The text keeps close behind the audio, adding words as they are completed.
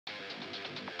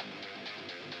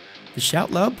the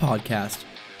Shout Loud podcast,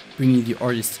 bringing the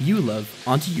artists you love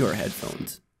onto your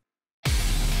headphones.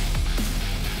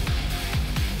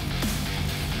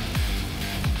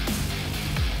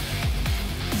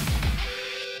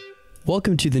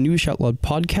 Welcome to the new Shout Loud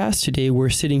podcast. Today we're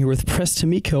sitting here with To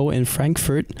Meco in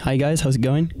Frankfurt. Hi guys, how's it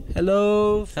going?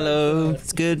 Hello. Hello.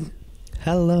 It's good.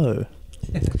 Hello.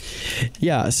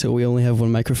 Yeah, so we only have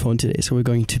one microphone today, so we're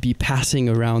going to be passing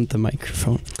around the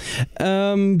microphone.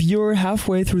 You're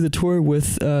halfway through the tour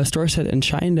with Starset and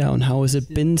Shinedown. How has it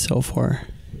been so far?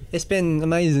 It's been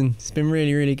amazing. It's been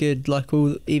really, really good. Like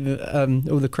all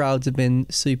the crowds have been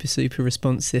super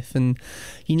responsive, and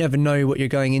you never know what you're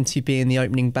going into being the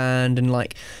opening band.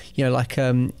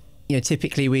 And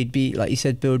typically we'd be, like you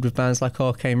said, billed with bands like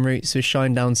Arcane Roots. So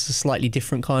Shinedown's a slightly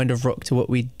different kind of rock to what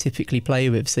we typically play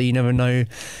with. So you never know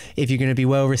if you're going to be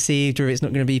well received or if it's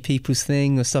not going to be people's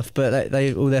thing or stuff. But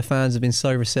all their fans have been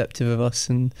so receptive of us,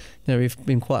 and we've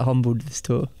been quite humbled this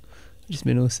tour. It's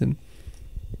been awesome.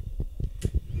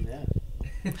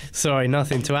 Sorry,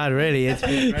 nothing to add really. It's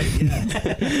been great.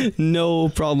 Yeah. No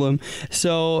problem.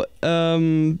 So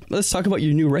let's talk about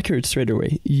your new record straight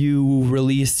away. You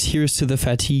released Here's to the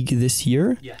Fatigue this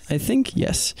year, Yes. I think.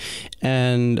 Yes.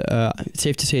 And it's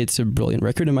safe to say it's a brilliant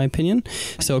record in my opinion.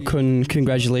 So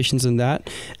congratulations on that.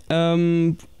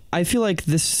 I feel like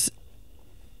this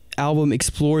album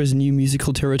explores new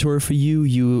musical territory for you.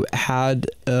 You had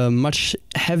a much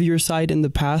heavier side in the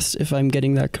past, if I'm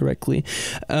getting that correctly,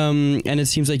 and it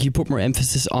seems like you put more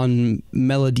emphasis on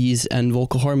melodies and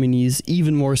vocal harmonies,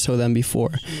 even more so than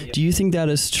before. Yeah. Do you think that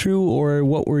is true, or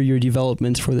what were your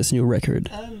developments for this new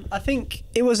record? I think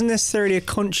it wasn't necessarily a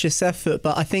conscious effort,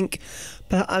 but I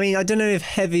don't know if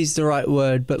heavy's the right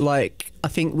word, but like I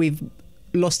think we've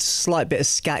lost a slight bit of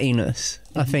scattiness,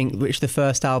 I think, which the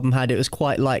first album had. It was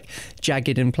quite like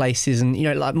jagged in places and,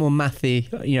 like more mathy,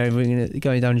 we're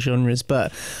going down genres.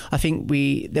 But I think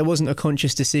there wasn't a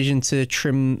conscious decision to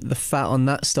trim the fat on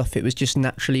that stuff. It was just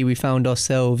naturally we found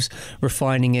ourselves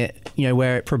refining it,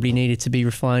 where it probably needed to be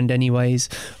refined anyways,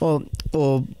 or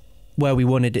where we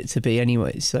wanted it to be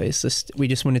anyways. So it's just, we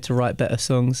just wanted to write better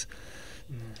songs.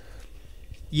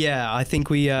 Yeah, I think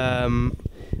we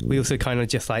also kind of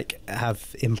just like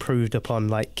have improved upon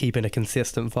like keeping a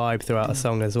consistent vibe throughout a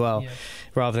song as well,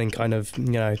 rather than kind of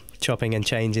chopping and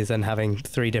changes and having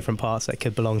three different parts that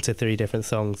could belong to three different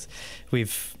songs. We've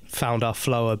found our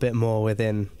flow a bit more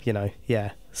within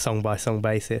song by song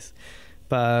basis.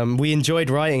 But we enjoyed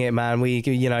writing it, man.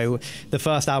 The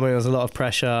first album, it was a lot of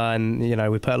pressure, and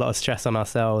we put a lot of stress on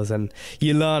ourselves, and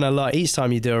you learn a lot each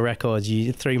time you do a record.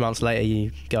 3 months later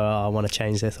you go, I want to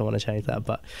change this, I want to change that.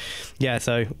 But yeah,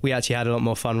 so we actually had a lot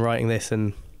more fun writing this,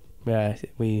 and yeah,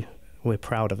 we're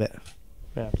proud of it.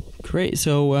 Yeah. Great.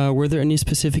 So were there any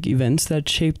specific events that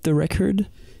shaped the record?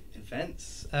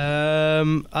 Events? I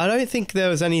don't think there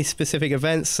was any specific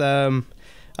events.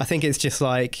 I think it's just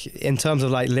like, in terms of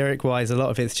like lyric wise, a lot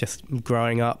of it's just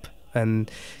growing up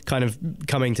and kind of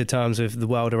coming to terms with the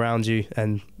world around you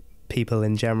and people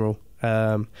in general.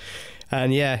 And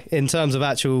yeah, in terms of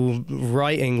actual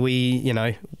writing, we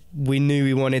knew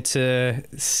we wanted to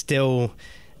still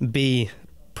be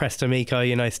To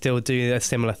Meco, still do a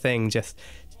similar thing, just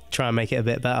try and make it a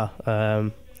bit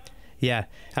better. Yeah,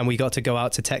 and we got to go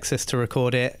out to Texas to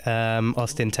record it,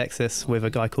 Austin, Texas, with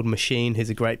a guy called Machine, who's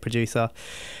a great producer.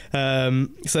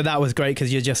 So that was great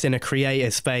because you're just in a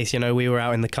creative space. We were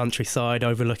out in the countryside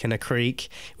overlooking a creek.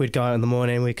 We'd go out in the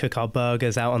morning, we'd cook our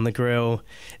burgers out on the grill.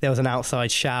 There was an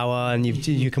outside shower, and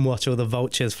you can watch all the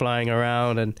vultures flying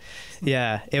around. And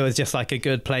yeah, it was just like a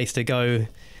good place to go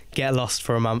get lost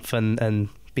for a month and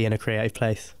be in a creative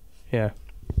place. Yeah.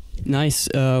 Nice.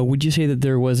 Would you say that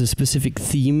there was a specific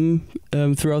theme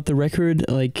throughout the record,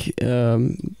 like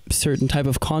certain type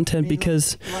of content?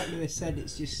 Because like Lewis said,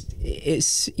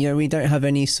 it's we don't have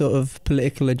any sort of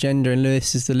political agenda, and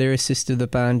Lewis is the lyricist of the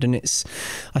band, and it's,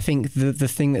 I think, the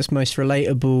thing that's most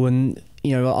relatable and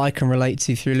I can relate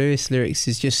to through Lewis lyrics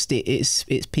is just it's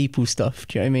people stuff.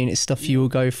 Do you know what I mean? It's stuff you will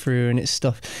go through, and it's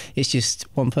just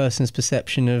one person's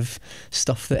perception of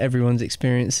stuff that everyone's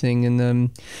experiencing,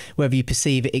 and whether you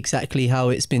perceive it exactly how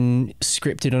it's been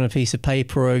scripted on a piece of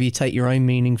paper, or if you take your own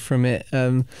meaning from it,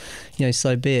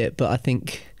 so be it. But I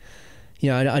think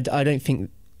I don't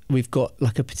think we've got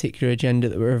like a particular agenda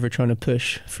that we're ever trying to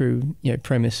push through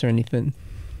premise or anything.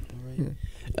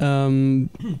 Right.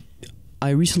 I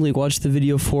recently watched the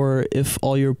video for If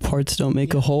All Your Parts Don't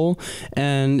Make a Whole,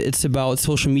 and it's about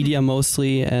social media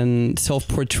mostly and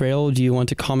self-portrayal. Do you want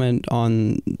to comment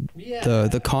on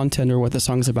the content or what the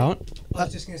song's about? I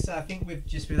was just going to say, I think with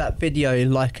that video,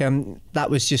 like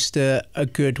that was just a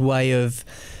good way of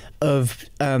of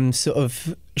sort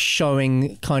of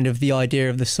showing kind of the idea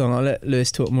of the song. I'll let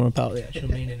Lewis talk more about the actual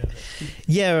meaning of it.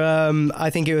 Yeah, I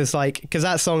think it was like, because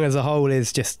that song as a whole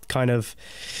is just kind of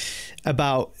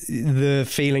about the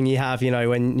feeling you have, you know,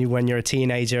 when you're a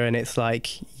teenager, and it's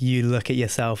like you look at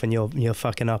yourself and you're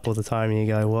fucking up all the time, and you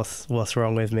go, what's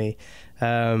wrong with me?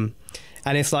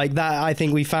 And it's like that. I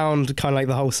think we found kind of like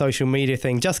the whole social media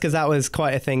thing, just because that was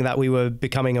quite a thing that we were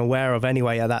becoming aware of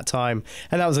anyway at that time,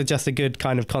 and that was just a good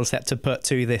kind of concept to put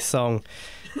to this song.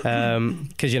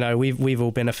 Because you know, we've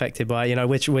all been affected by it. You know,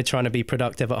 we're trying to be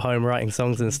productive at home writing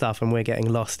songs and stuff, and we're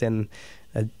getting lost in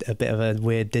a bit of a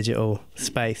weird digital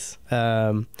space.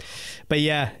 But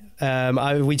yeah,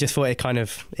 we just thought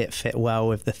it fit well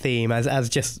with the theme as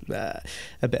just a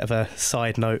bit of a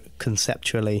side note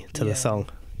conceptually to the song.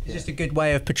 It's just a good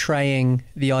way of portraying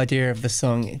the idea of the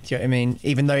song. Do you know what I mean?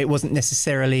 Even though it wasn't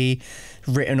necessarily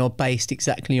written or based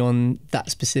exactly on that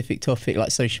specific topic,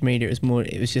 like social media,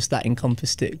 it was just that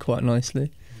encompassed it quite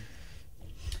nicely.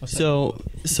 So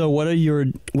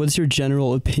what's your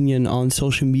general opinion on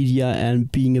social media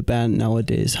and being a band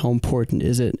nowadays? How important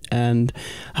is it, and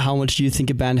how much do you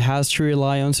think a band has to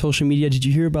rely on social media? Did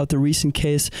you hear about the recent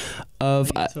case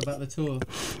of? Talk about the tour.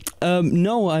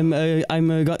 No, I'm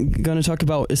gonna talk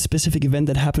about a specific event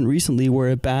that happened recently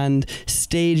where a band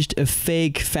staged a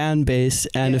fake fan base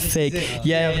and a fake. Is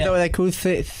that what they call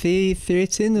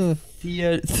Threatin or?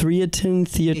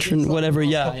 Threatin, whatever.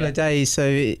 Yeah, a couple of days, so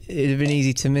it'd have been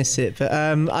easy to miss it. But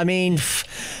I mean,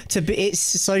 it's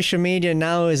social media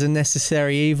now is a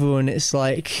necessary evil, and it's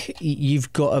like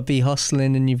you've got to be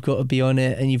hustling and you've got to be on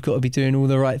it and you've got to be doing all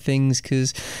the right things,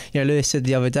 because you know, Lewis said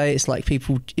the other day, it's like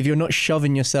people, if you're not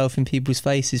shoving yourself in people's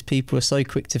faces, people are so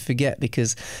quick to forget,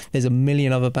 because there's a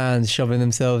million other bands shoving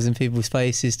themselves in people's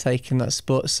faces, taking that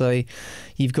spot. So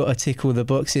you've got to tick all the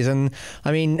boxes. And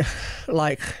I mean,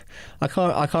 like, I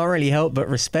can't really help but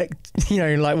respect, you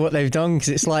know, like what they've done, because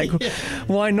it's like,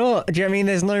 why not? Do you know what I mean?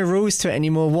 There's no rules to it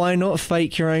anymore. Why not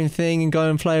fake your own thing and go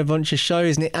and play a bunch of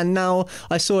shows? And now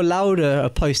I saw Louder are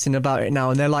posting about it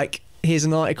now, and they're like, here's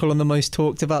an article on the most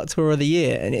talked about tour of the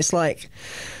year, and it's like,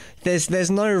 there's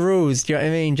no rules. Do you know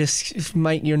what I mean? Just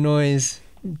make your noise,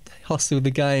 hustle the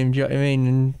game. Do you know what I mean?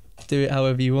 And do it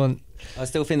however you want. I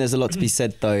still think there's a lot to be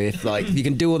said though. If like you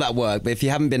can do all that work, but if you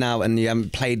haven't been out and you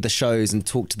haven't played the shows and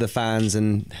talked to the fans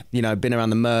and, you know, been around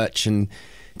the merch and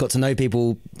got to know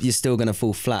people, you're still going to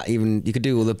fall flat. Even you could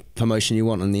do all the promotion you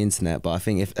want on the internet, but I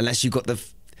think unless you've got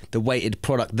the weighted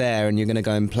product there and you're going to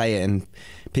go and play it and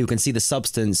people can see the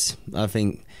substance, I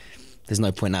think there's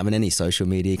no point in having any social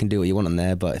media. You can do what you want on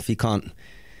there, but if you can't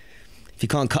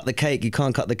cut the cake, you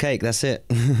can't cut the cake. That's it.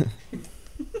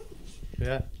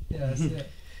 Yeah, that's it.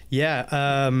 Yeah,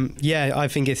 I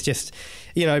think it's just,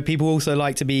 you know, people also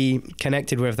like to be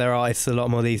connected with their artists a lot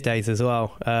more these days as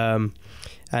well.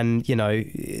 And, you know,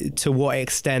 to what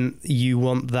extent you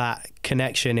want that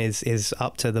connection is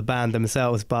up to the band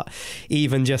themselves. But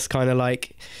even just kind of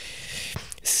like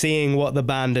seeing what the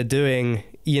band are doing,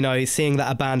 you know, seeing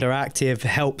that a band are active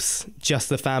helps just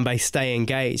the fan base stay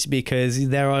engaged, because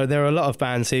there are a lot of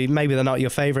bands who maybe they're not your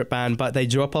favorite band, but they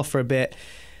drop off for a bit.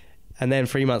 And then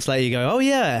 3 months later you go, oh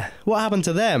yeah, what happened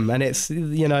to them? And it's,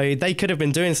 you know, they could have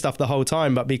been doing stuff the whole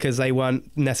time, but because they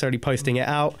weren't necessarily posting it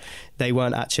out, they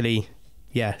weren't actually,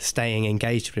 staying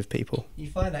engaged with people. You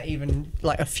find that even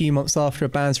like a few months after a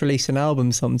band's released an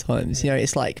album sometimes, you know,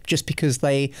 it's like just because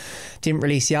they didn't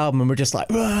release the album and we're just like,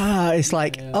 rah, it's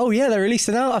like, oh yeah, they released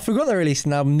an album. I forgot they released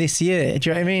an album this year. Do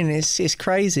you know what I mean? It's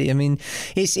crazy. I mean,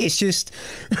 it's just,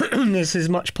 it's as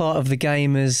much part of the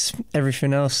game as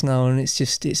everything else now, and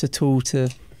it's a tool to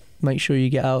make sure you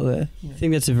get out there. I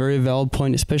think that's a very valid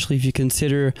point, especially if you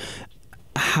consider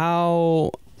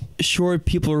how short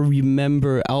people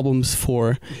remember albums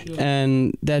for,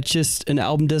 and that just an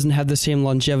album doesn't have the same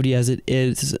longevity as it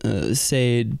is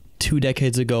say 2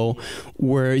 decades ago,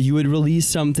 where you would release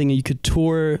something and you could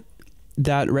tour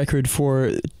that record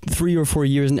for 3 or 4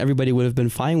 years and everybody would have been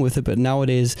fine with it. But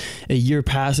nowadays a year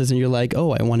passes and you're like,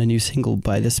 oh, I want a new single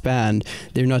by this band,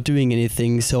 they're not doing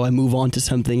anything, so I move on to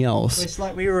something else. Well, it's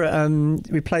like we were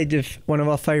we played with one of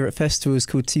our favourite festivals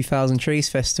called 2000 Trees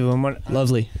Festival, and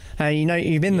lovely. You know,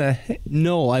 you've been there?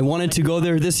 No, I wanted to go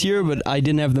there this year, but I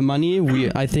didn't have the money.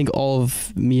 I think all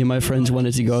of me and my friends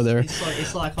wanted to go there.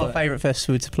 It's like our favourite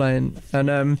festival to play in.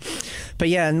 And but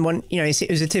yeah, and one, you know, it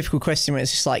was a typical question where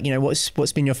it's just like, you know,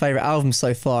 what's been your favourite album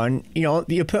so far? And you know,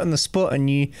 you're put on the spot and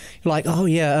you're like, oh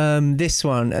yeah, this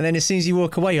one. And then as soon as you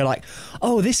walk away, you're like,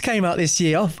 oh, this came out this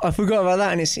year. I forgot about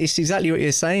that. And it's exactly what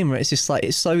you're saying, where it's just like,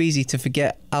 it's so easy to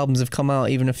forget albums have come out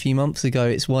even a few months ago.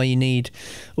 It's why you need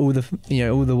all the, you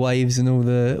know, all the waves and all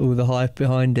the hype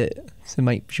behind it so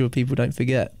make sure people don't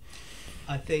forget.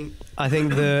 I think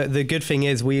the good thing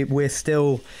is we're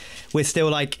still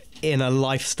like in a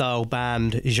lifestyle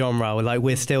band genre. Like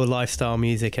we're still lifestyle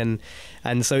music, and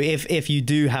so if you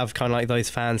do have kind of like those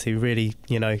fans who really,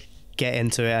 you know, get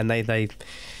into it and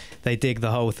they dig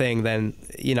the whole thing, then,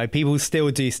 you know, people still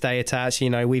do stay attached. You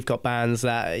know, we've got bands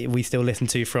that we still listen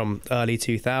to from early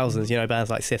 2000s, you know, bands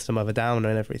like System of a Down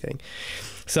and everything.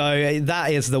 So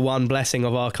that is the one blessing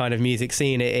of our kind of music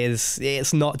scene.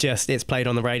 It's not just it's played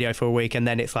on the radio for a week and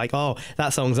then it's like, oh, that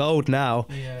song's old now,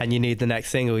 and you need the next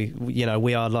single. You know,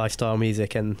 we are lifestyle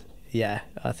music, and yeah,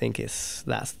 I think that's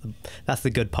the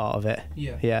good part of it.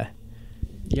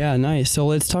 Yeah, nice. So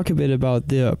let's talk a bit about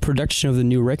the production of the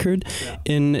new record.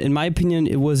 In my opinion,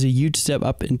 it was a huge step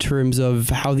up in terms of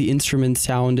how the instruments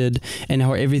sounded and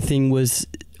how everything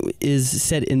is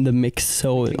set in the mix,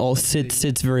 so it all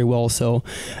sits very well. So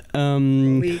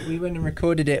we went and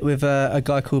recorded it with a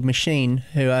guy called Machine,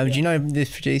 who do you know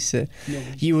this producer? No.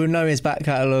 You will know his back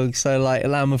catalogue, so like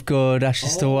Lamb of God,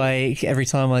 Ashes to Wake, Every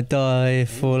Time I Die,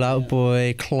 Fall Out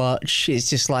Boy, Clutch. It's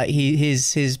just like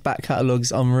his back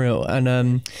catalogue's unreal.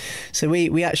 And so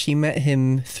we actually met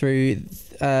him through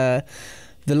the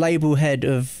label head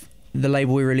of the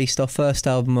label we released our first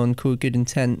album on, called Good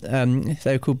Intent. They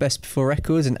were called Best Before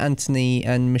Records, and Anthony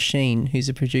and Machine, who's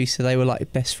a producer, they were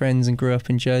like best friends and grew up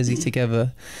in Jersey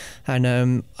together. And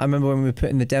I remember when we were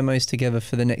putting the demos together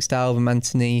for the next album,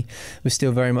 Anthony was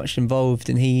still very much involved,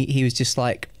 and he was just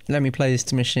like, let me play this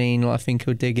to Machine, I think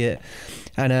he'll dig it.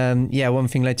 And one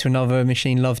thing led to another.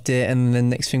 Machine loved it, and then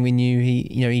next thing we knew,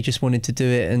 he just wanted to do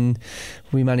it, and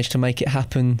we managed to make it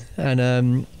happen.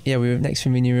 And next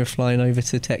thing we knew, we were flying over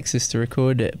to Texas to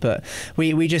record it. But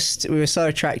we were so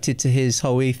attracted to his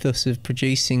whole ethos of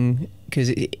producing,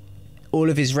 because all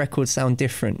of his records sound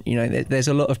different. You know, there's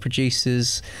a lot of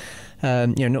producers.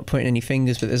 Not pointing any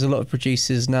fingers, but there's a lot of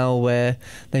producers now where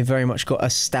they've very much got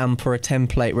a stamp or a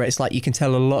template where it's like you can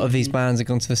tell a lot of these bands have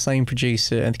gone to the same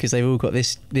producer, and because they've all got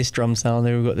this drum sound,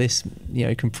 they've all got this, you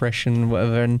know, compression,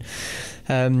 whatever,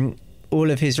 and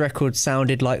all of his records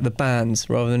sounded like the bands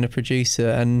rather than a producer.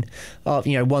 And one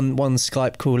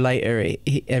Skype call later,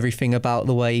 everything about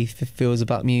the way he feels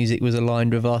about music was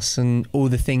aligned with us, and all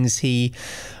the things he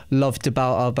loved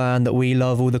about our band that we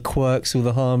love, all the quirks, all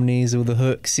the harmonies, all the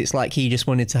hooks. It's like he just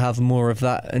wanted to have more of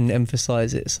that and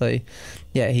emphasize it. So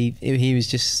yeah, he was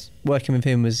just, working with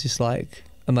him was just like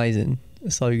amazing.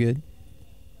 So good.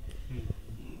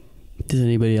 Does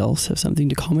anybody else have something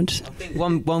to comment? I think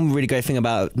one really great thing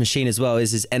about Machine as well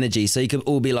is his energy. So you could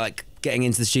all be like getting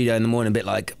into the studio in the morning a bit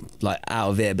like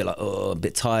out of it, a bit like, oh, a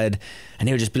bit tired, and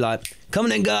he'll just be like, come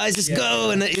on in guys, let's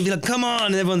go, and he'll be like, come on,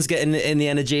 and everyone's getting in the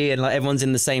energy, and like everyone's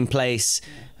in the same place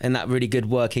in that really good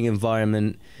working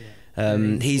environment.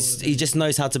 He just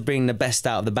knows how to bring the best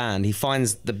out of the band. He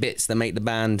finds the bits that make the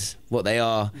band what they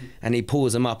are, and he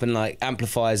pulls them up and like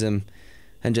amplifies them,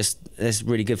 and just it's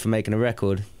really good for making a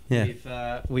record.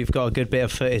 Yeah, we've got a good bit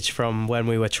of footage from when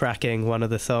we were tracking one of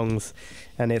the songs,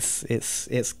 and it's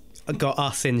got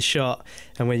us in shot,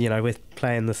 and we're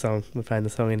playing the song,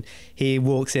 and he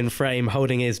walks in frame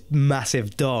holding his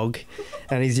massive dog,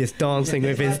 and he's just dancing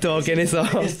with his dog in his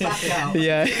arms.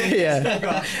 Yeah,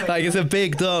 like it's a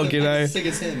big dog, you know.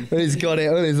 He's got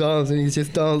it on his arms and he's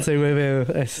just dancing with him.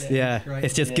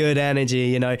 It's just good energy,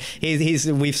 you know.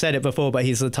 We've said it before, but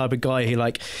he's the type of guy who,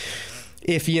 like,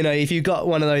 if you've got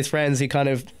one of those friends who kind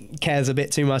of cares a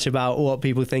bit too much about what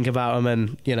people think about him,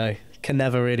 and can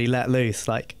never really let loose,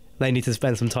 like, they need to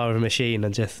spend some time with a Machine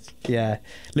and just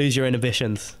lose your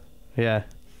inhibitions.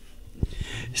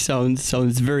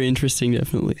 Sounds very interesting,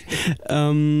 definitely.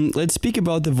 Let's speak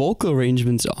about the vocal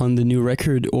arrangements on the new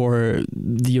record, or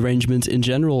the arrangements in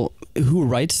general. Who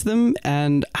writes them,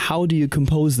 and how do you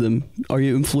compose them? Are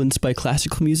you influenced by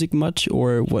classical music much,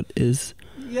 or what is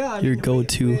your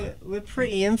go-to? We're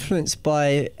pretty influenced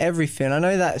by everything. I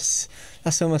know that's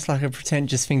almost like a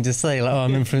pretentious thing to say, like, oh,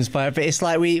 I'm influenced by it, but it's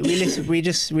like we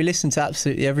listen to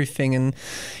absolutely everything. And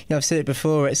I've said it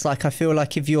before, it's like I feel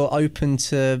like if you're open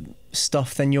to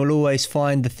stuff, then you'll always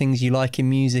find the things you like in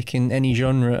music in any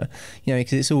genre,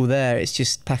 because it's all there, it's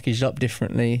just packaged up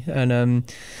differently. And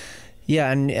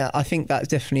and I think that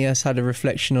definitely has had a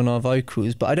reflection on our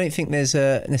vocals, but I don't think there's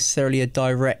necessarily a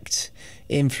direct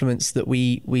influence that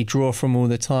we draw from all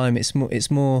the time. It's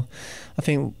more I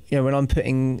think when I'm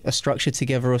putting a structure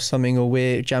together or something, or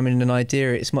we're jamming an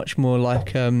idea, it's much more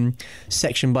like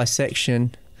section by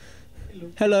section.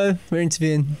 Hello, we're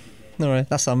interviewing. All right,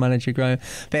 that's our manager, Graham.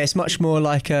 But it's much more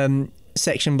like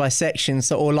section by section,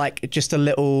 so, or like just a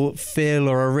little feel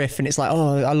or a riff, and it's like,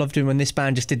 oh, I love doing when this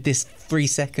band just did this 3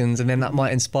 seconds, and then that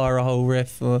might inspire a whole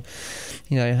riff, or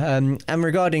and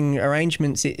regarding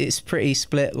arrangements, it's pretty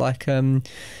split. Like I'll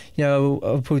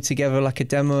pull together like a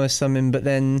demo or something, but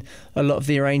then a lot of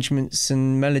the arrangements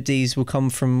and melodies will come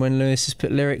from when Lewis has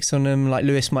put lyrics on them. Like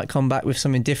Lewis might come back with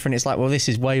something different. It's like, well, this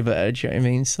is way better, do you know what I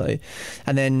mean? So,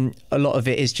 and then a lot of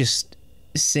it is just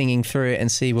singing through it and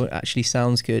see what actually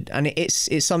sounds good, and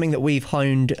it's something that we've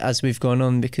honed as we've gone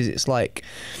on, because it's like,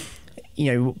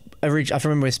 I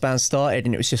remember this band started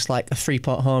and it was just like a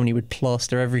 3-part harmony would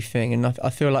plaster everything, and I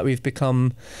feel like we've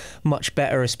become much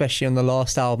better, especially on the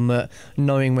last album, at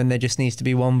knowing when there just needs to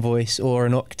be one voice or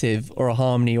an octave or a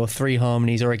harmony or 3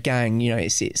 harmonies or a gang.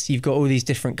 It's you've got all these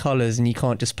different colours and you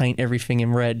can't just paint everything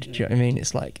in red. Do you know what I mean?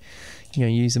 It's like,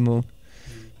 use them all.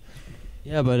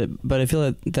 Yeah, but I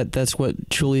feel that's what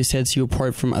truly sets you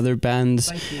apart from other bands,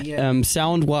 Thank you, yeah.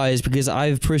 Sound-wise, because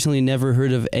I've personally never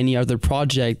heard of any other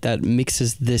project that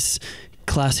mixes this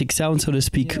classic sound, so to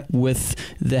speak, with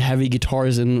the heavy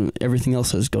guitars and everything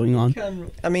else that's going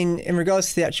on. I mean, in regards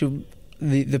to the actual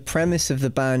the premise of the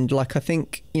band, like I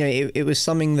think it was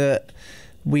something that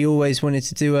we always wanted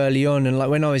to do early on, and like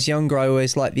when I was younger, I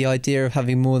always liked the idea of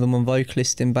having more than one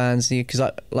vocalist in bands, because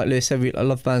like Lewis said, I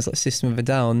love bands like System of a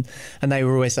Down, and they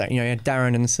were always like,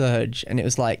 Darren and Serge, and it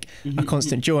was like a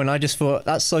constant joy, and I just thought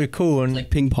that's so cool. And it's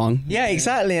like ping pong. Yeah,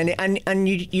 exactly. And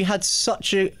you had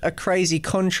such a crazy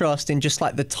contrast in just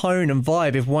like the tone and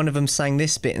vibe if one of them sang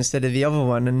this bit instead of the other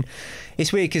one. And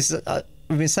it's weird because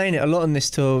we've been saying it a lot on this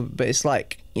tour, but it's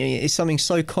like, it's something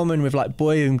so common with like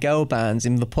boy and girl bands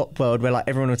in the pop world, where like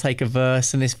everyone will take a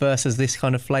verse and this verse has this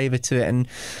kind of flavour to it. And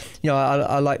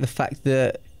I like the fact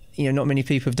that not many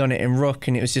people have done it in rock,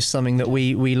 and it was just something that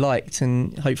we liked,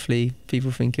 and hopefully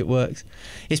people think it works.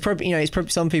 It's probably it's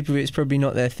probably some people, it's probably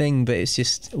not their thing, but it's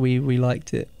just we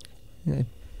liked it.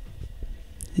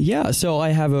 Yeah, so I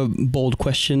have a bold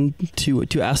question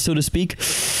to ask, so to speak.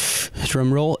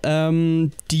 Drum roll.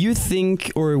 Do you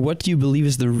think, or what do you believe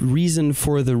is the reason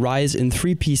for the rise in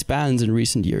 3-piece bands in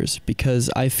recent years? Because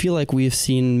I feel like we have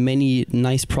seen many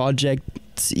nice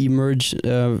projects emerge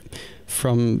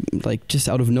from like just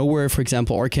out of nowhere. For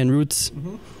example, Arcane Roots.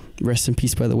 Mm-hmm. Rest in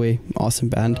peace, by the way. Awesome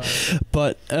band.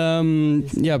 But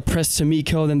Press To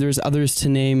Meco, then there's others to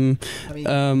name.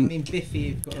 I mean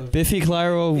Biffy. Biffy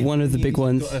Clyro, one of the big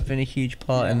ones. Got been a huge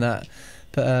part in that.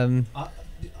 But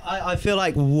I feel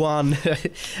like one.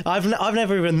 I've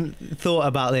never even thought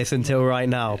about this until right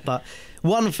now. But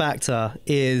one factor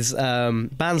is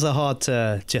bands are hard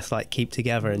to just like keep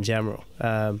together in general.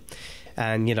 And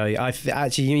I've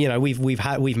actually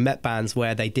we've met bands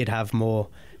where they did have more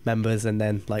members, and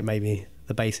then like maybe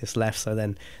the bassist left, so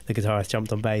then the guitarist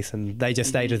jumped on bass and they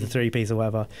just stayed with the 3-piece or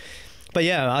whatever. But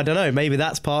yeah, I don't know, maybe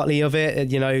that's partly of it,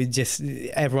 just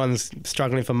everyone's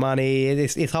struggling for money.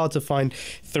 It's hard to find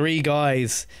 3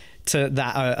 guys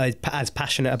that are as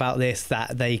passionate about this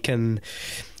that they can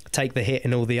take the hit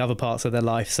in all the other parts of their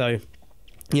life. So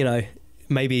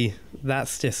maybe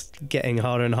that's just getting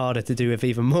harder and harder to do with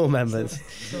even more members.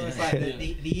 So it's like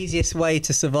the easiest way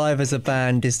to survive as a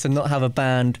band is to not have a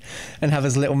band and have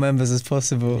as little members as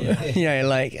possible.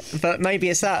 But maybe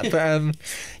it's that. But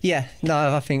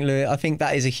I think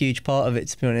that is a huge part of it,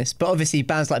 to be honest. But obviously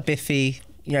bands like Biffy,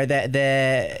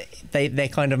 they're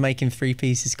kind of making 3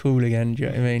 pieces cool again. Do you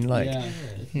know what I mean? Like,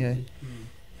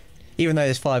 even though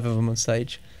there's 5 of them on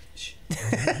stage.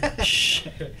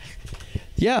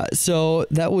 Yeah, so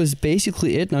that was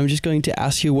basically it, and I'm just going to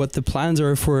ask you what the plans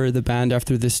are for the band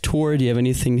after this tour. Do you have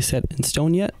anything set in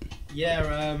stone yet?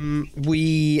 Yeah,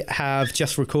 we have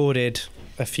just recorded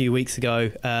a few weeks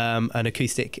ago an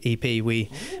acoustic EP.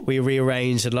 We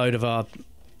rearranged a load of our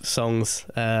songs,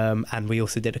 and we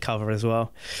also did a cover as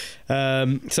well.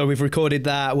 So we've recorded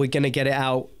that. We're going to get it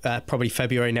out probably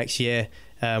February next year,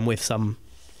 with some,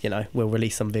 we'll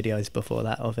release some videos before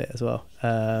that of it as well.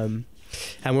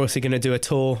 And we're also going to do a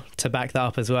tour to back that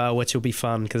up as well, which will be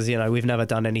fun because, we've never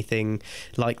done anything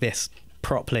like this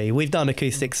properly. We've done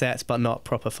acoustic sets, but not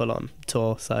proper full-on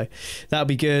tour, so that'll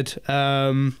be good.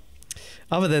 Other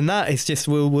than that, it's just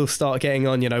we'll start getting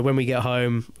on. When we get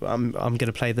home, I'm going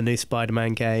to play the new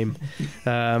Spider-Man game.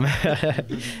 And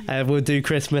we'll do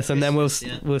Christmas, and then we'll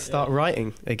start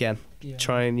writing again.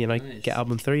 try and get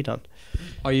album 3 done.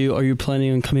 Are you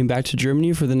planning on coming back to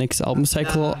Germany for the next album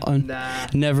cycle? Nah.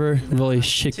 Never. Really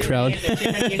shit crowd.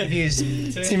 Too many interviews.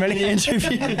 Too many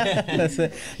interviews. That's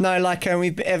it. No, like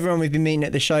everyone we've been meeting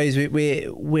at the shows, we're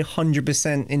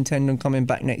 100% intend on coming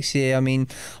back next year. I mean,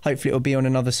 hopefully it'll be on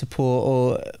another support,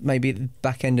 or maybe at the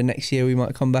back end of next year we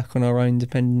might come back on our own,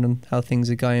 depending on how things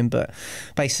are going. But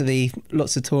basically,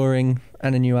 lots of touring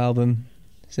and a new album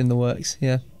is in the works.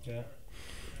 Yeah.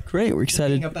 Great, we're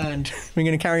excited. Being a band. We're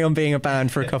going to carry on being a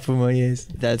band for a couple more years.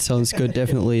 That sounds good,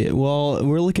 definitely. Well,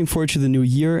 we're looking forward to the new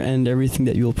year and everything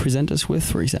that you'll present us with,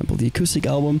 for example, the acoustic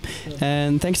album.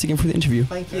 And thanks again for the interview.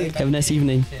 Thank you. Have a nice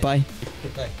evening. Bye.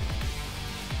 Goodbye.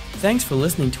 Thanks for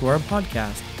listening to our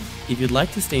podcast. If you'd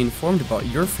like to stay informed about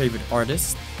your favorite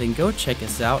artists, then go check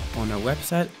us out on our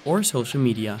website or social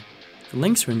media. The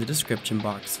links are in the description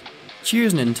box.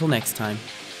 Cheers, and until next time.